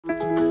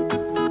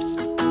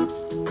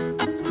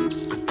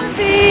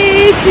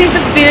beach. It's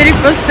a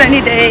beautiful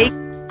sunny day.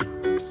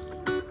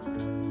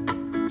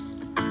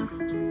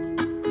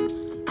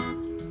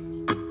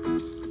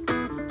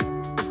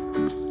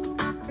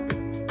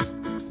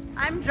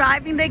 I'm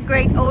driving the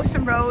Great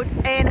Ocean Road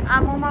and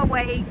I'm on my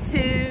way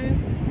to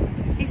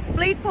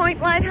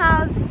Point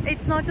Lighthouse.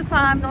 It's not too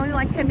far, I'm only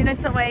like 10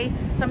 minutes away,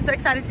 so I'm so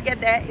excited to get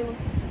there. It looks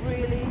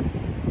really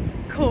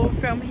cool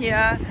from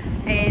here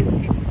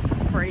and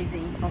it's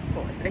freezing, of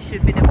course. I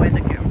should be the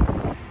weather girl.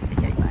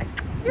 Okay, bye.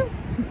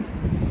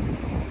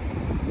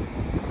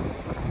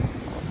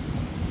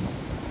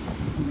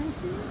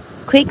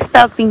 Quick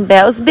stop in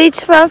Bells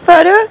Beach for a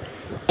photo,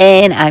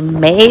 and I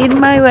made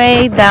my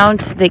way down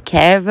to the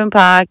caravan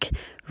park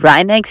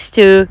right next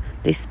to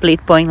the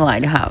Point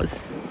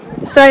Lighthouse.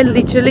 So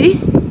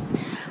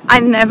I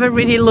never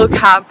really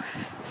look up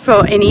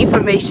for any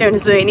information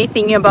or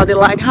anything about the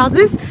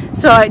lighthouses,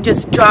 so I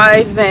just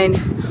drive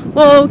and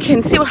walk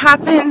and see what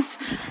happens,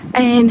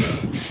 and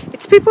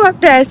it's people up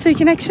there so you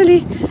can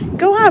actually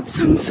go up,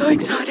 so I'm so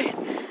excited.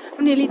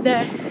 I'm nearly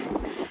there.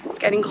 It's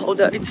getting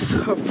colder, it's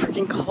so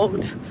freaking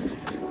cold.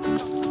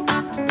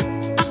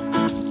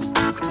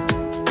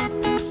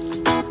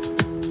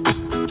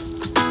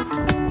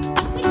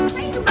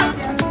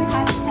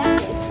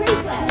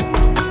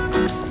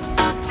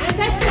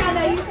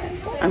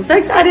 I'm so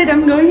excited,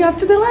 I'm going up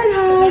to the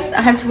lighthouse.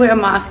 I have to wear a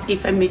mask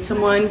if I meet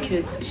someone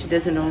because she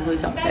doesn't know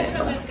who's up there.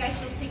 But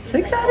so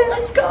excited,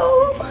 let's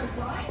go!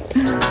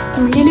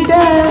 I'm nearly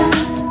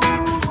there.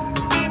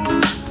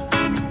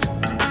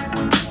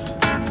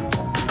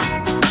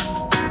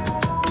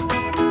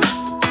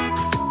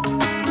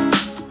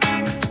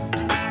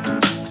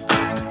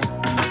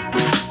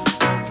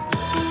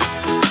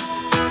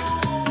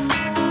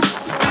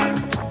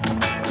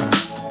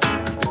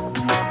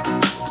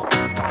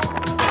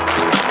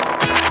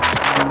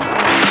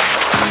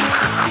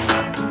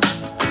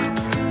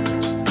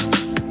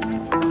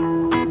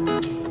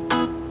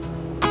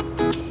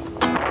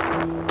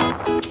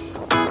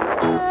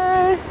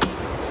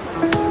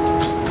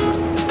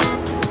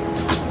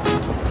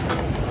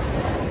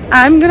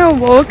 I'm gonna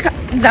walk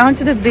down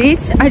to the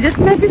beach. I just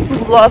met this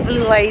lovely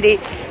lady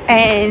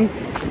and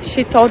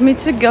she told me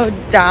to go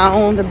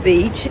down the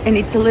beach and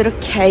it's a little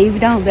cave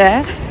down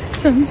there.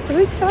 So I'm so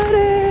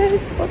excited.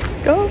 So let's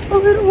go for a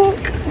little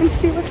walk and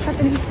see what's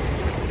happening.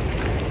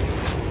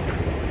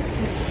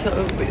 This is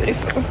so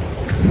beautiful.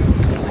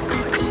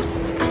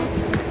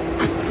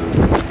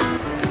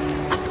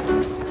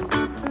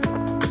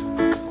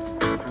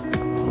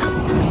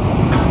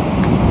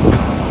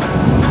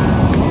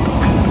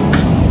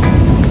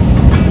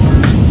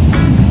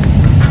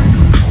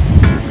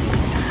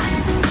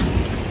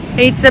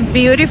 It's a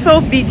beautiful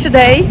beach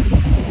day.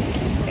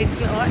 It's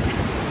not.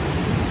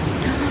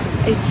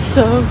 It's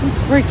so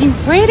freaking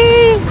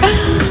pretty.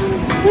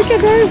 Look at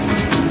this.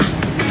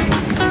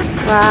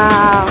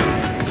 Wow.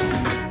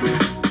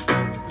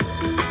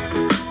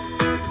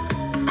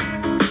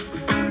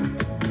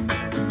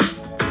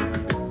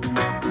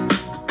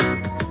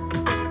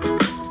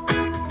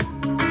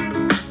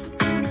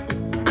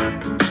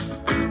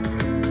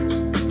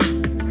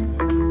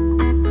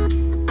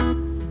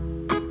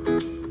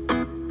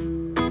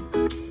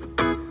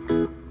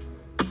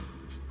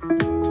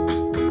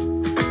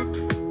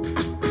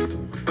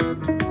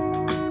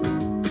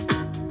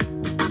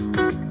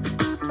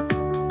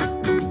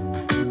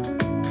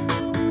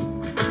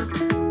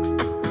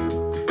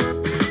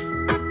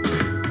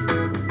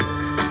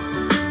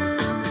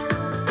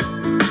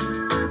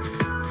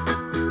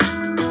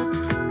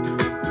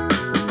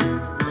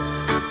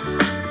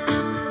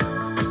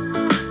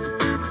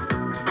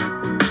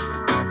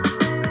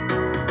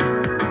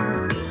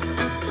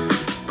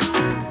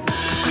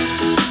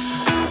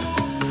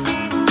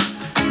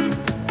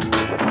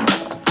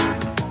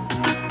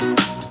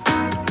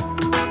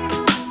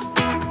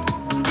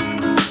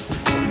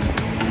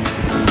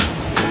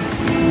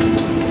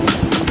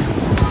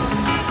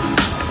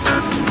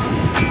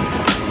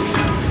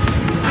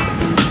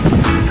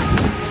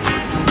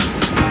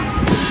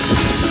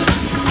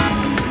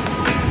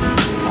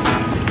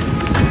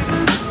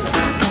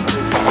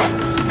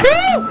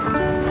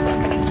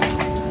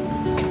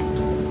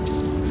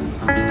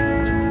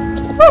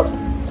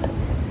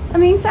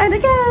 I'm inside the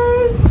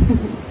cave.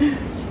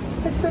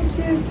 That's so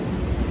cute.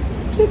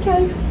 Cute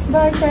cave.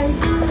 Bye cave.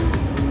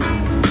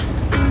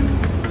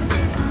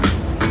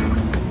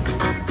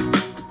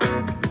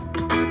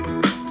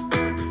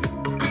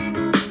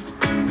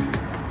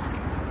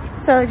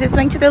 So I just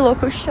went to the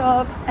local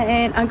shop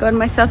and I got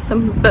myself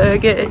some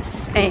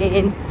burgers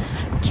and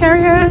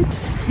carrots,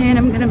 and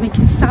I'm gonna make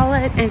a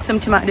salad and some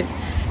tomatoes.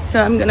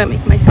 So I'm gonna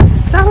make myself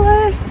a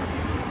salad,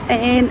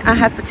 and I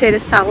have potato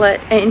salad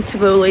and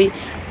tabbouleh.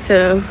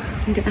 So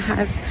I'm gonna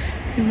have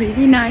a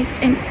really nice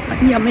and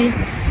yummy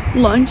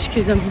lunch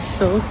because I'm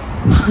so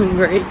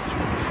hungry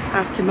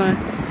after my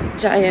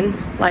giant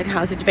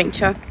lighthouse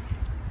adventure.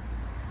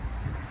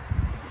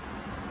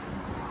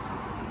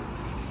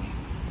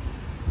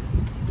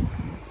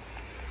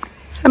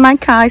 So my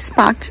car is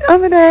parked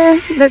over there.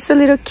 That's a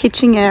little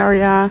kitchen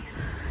area,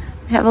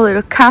 have a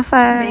little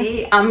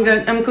cafe.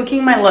 I'm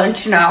cooking my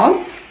lunch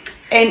now,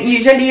 and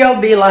usually I'll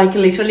be like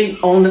literally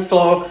on the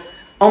floor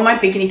on my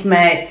picnic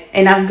mat,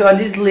 and I've got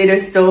this little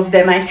stove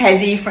that my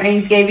Tassie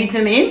friends gave it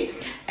to me,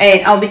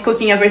 and I'll be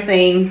cooking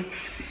everything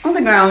on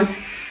the ground.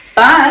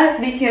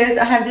 But because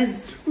I have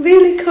this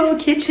really cool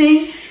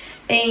kitchen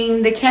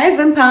in the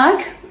caravan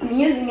park, I'm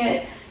using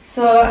it.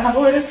 So I have a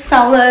little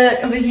salad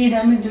over here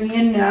that I'm doing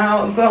it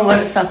now. I've got a lot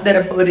of stuff that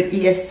I bought it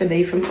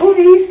yesterday from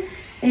Aireys,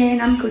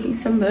 and I'm cooking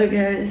some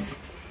burgers.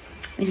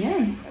 And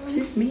yeah, this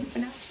is me for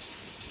now.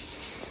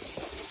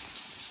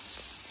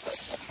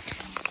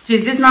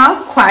 This is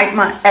not quite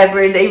my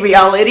everyday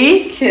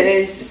reality,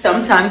 because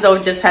sometimes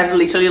I'll just have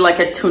literally like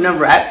a tuna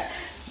wrap.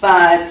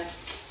 But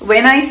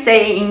when I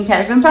stay in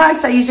caravan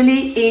parks, I usually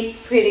eat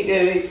pretty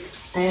good.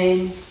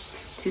 And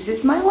this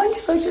is my lunch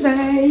for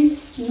today.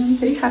 I'm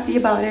very happy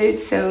about it.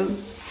 So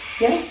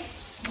yeah,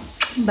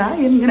 bye.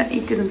 I'm gonna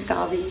eat because I'm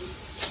starving.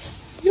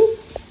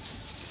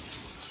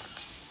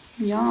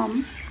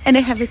 Yum. And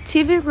I have a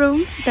TV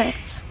room.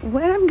 That's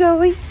where I'm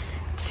going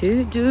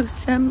to do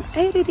some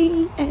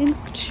editing and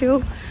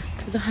chill,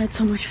 because I had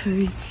so much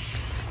food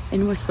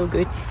and it was so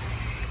good.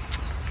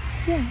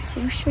 Yeah,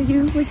 so I'll show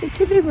you what's the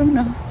TV room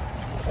now.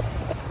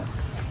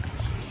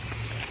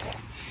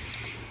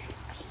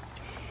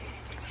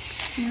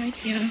 Right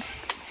here,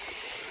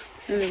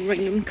 a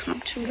random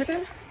couch over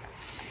there.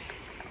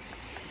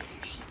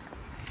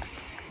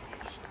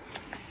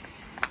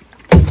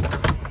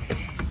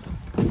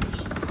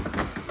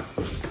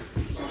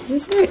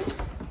 This is it.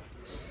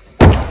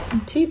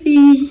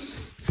 TV,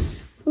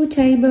 pool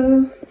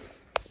table,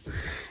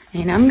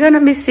 and I'm gonna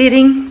be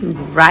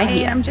sitting right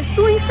here. I'm just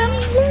doing some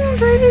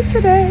laundry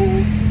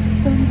today,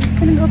 so I'm just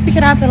gonna go pick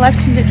it up. I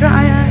left in the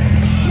dryer.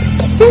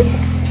 Let's see.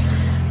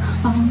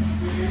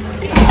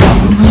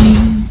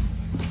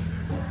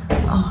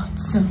 Oh,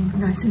 it's so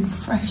nice and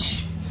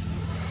fresh.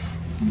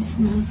 It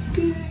smells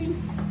good.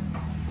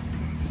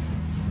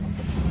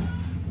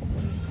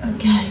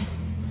 Okay.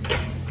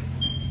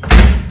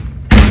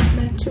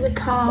 Back to the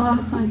car.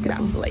 I'll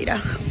grab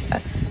later.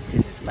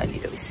 This is my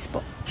little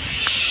spot.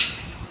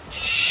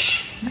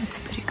 That's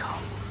pretty cool.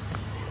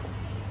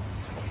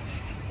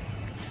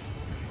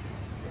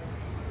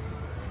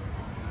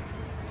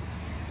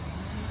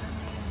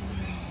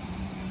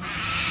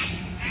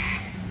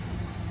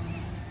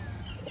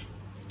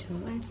 The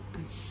toilets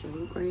are so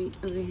great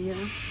over here.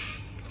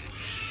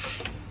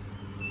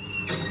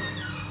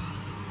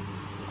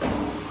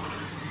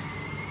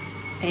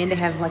 And they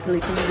have like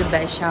literally the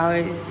best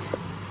showers.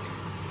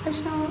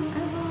 Best shower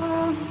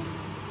ever.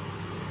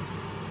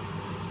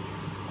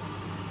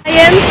 I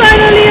am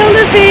finally on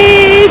the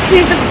beach.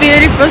 It's a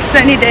beautiful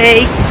sunny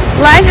day.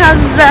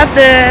 Lighthouse is up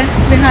there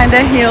behind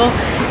the hill.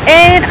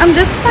 And I'm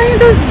just finding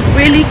those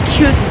really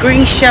cute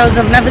green shells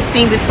I've never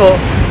seen before.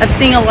 I've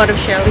seen a lot of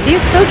shells. They're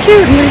so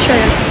cute. I'm gonna show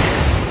you.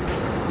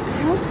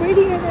 How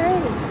pretty are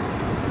they?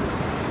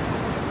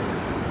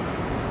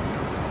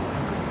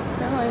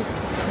 That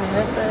one's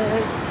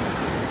perfect.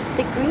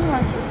 The green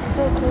ones are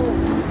so cool.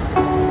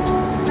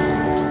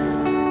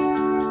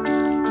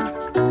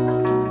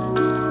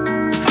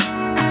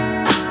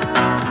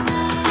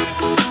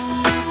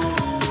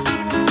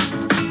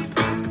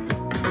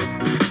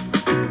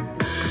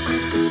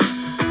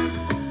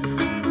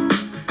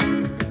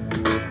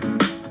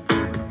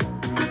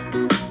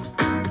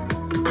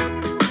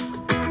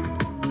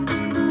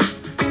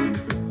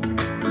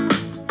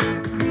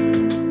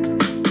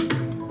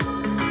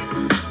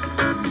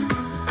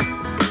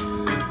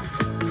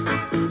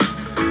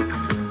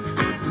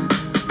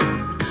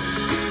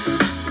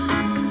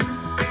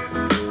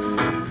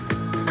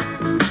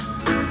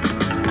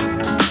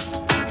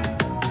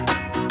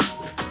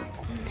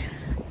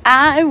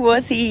 I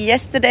was here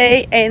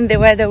yesterday and the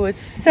weather was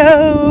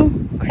so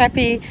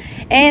crappy,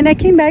 and I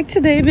came back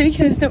today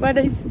because the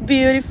weather is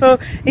beautiful.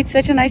 It's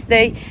such a nice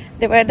day.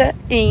 The weather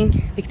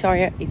in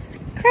Victoria is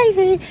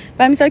crazy,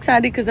 but I'm so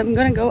excited because I'm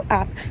gonna go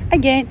up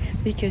again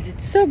because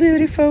it's so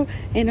beautiful,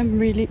 and I'm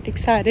really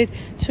excited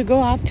to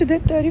go up to the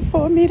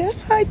 34 meters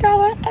high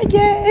tower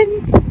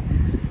again.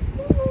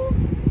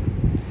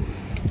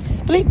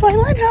 Split Point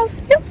Lighthouse.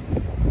 Yep.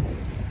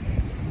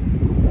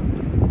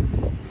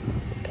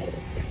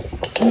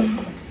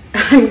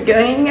 I'm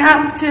going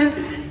up to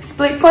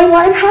Split Point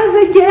Lighthouse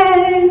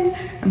again.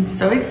 I'm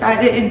so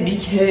excited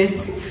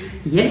because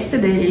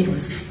yesterday it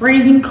was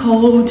freezing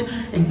cold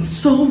and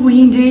so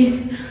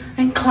windy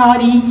and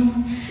cloudy,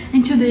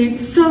 and today it's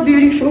so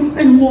beautiful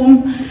and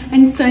warm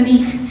and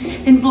sunny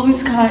and blue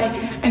sky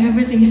and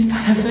everything is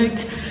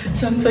perfect.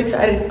 So I'm so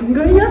excited. I'm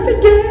going up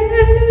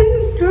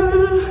again.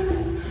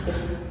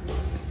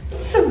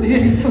 So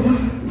beautiful.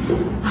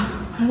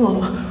 I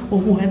love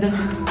warm weather.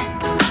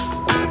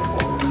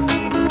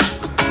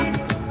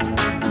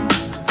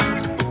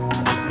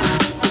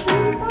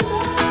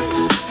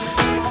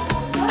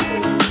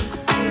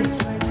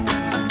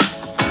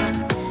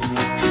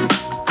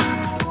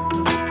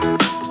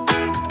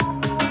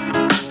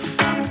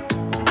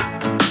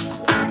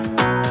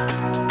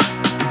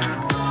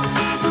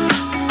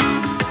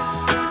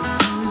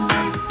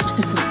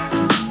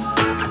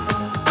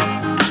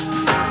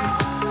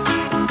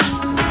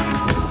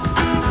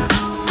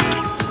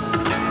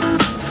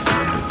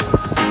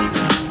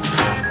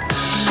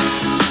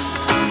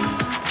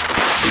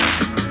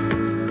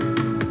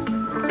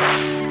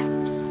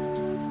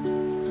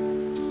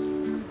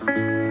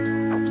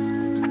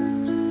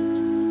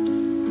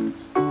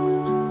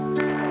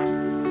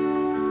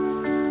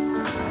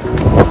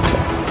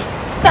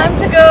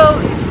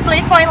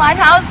 Point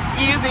Lighthouse.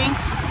 You've been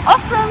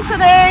awesome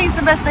today. It's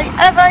the best day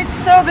ever. It's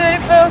so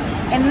beautiful.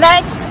 And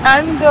next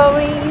I'm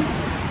going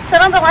to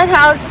another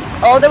lighthouse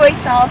all the way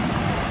south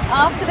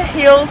after the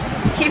hill.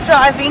 Keep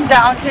driving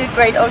down to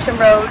Great Ocean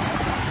Road,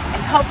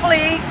 and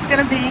hopefully it's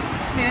gonna be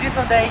a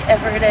beautiful day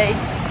every day.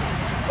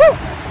 Woo!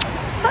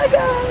 Bye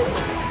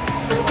guys!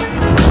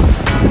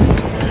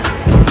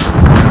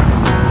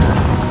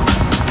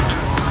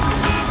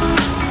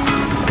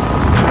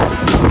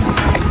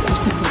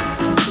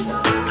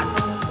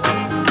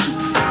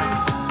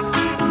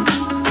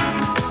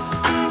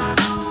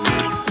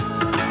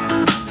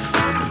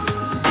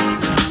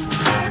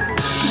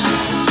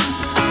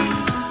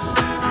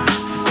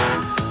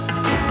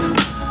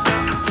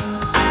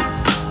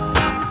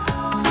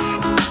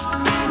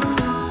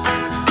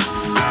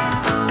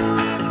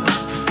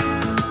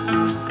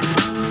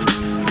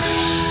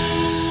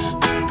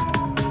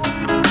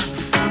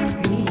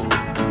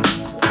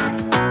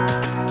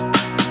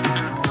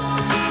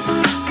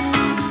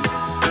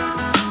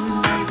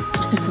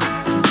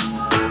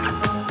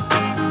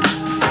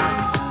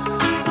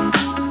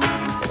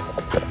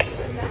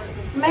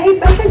 Made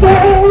back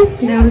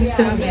again. That was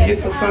so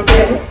beautiful for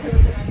me.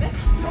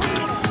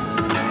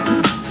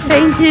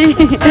 Thank you.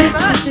 Thank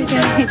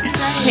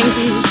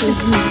you.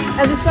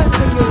 And this one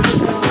was yours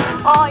as well.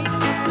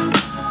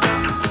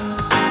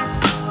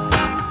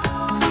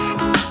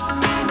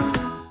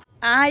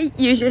 I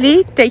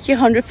usually take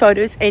 100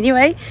 photos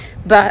anyway,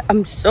 but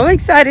I'm so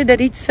excited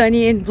that it's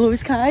sunny and blue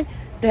sky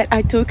that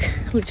I took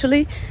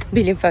literally a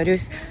billion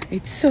photos.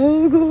 It's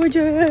so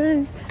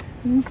gorgeous.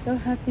 I'm so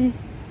happy.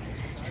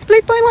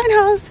 Split Point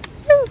Lighthouse.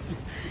 Woo.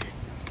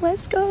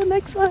 Let's go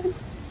next one.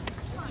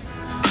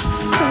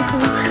 So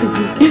cool.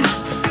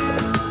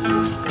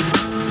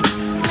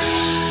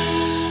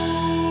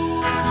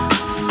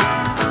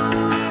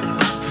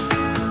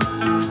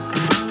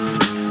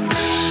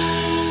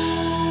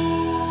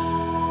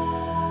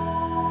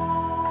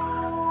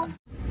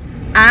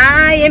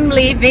 I am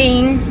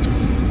leaving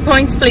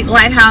Point Split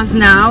Lighthouse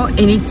now,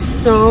 and it's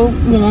so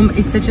warm.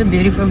 It's such a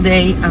beautiful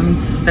day.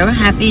 I'm so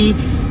happy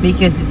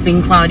because it's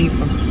been cloudy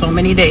for so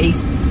many days,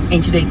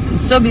 and today it's been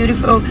so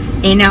beautiful.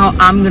 And now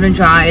I'm gonna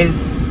drive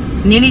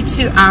nearly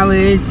 2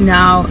 hours.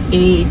 Now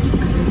it's,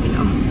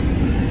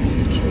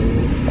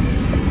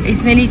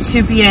 it's nearly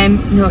 2 p.m.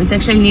 No, it's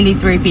actually nearly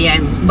 3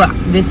 p.m. but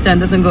the sun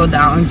doesn't go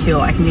down until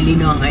like nearly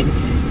 9.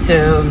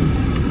 So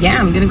yeah,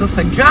 I'm gonna go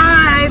for a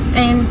drive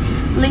and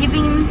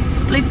leaving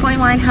Split Point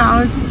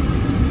Lighthouse.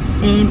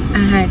 And I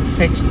had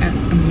such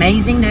an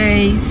amazing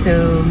day.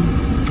 So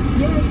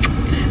yeah,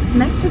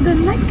 next to the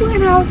next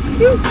lighthouse.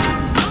 Phew.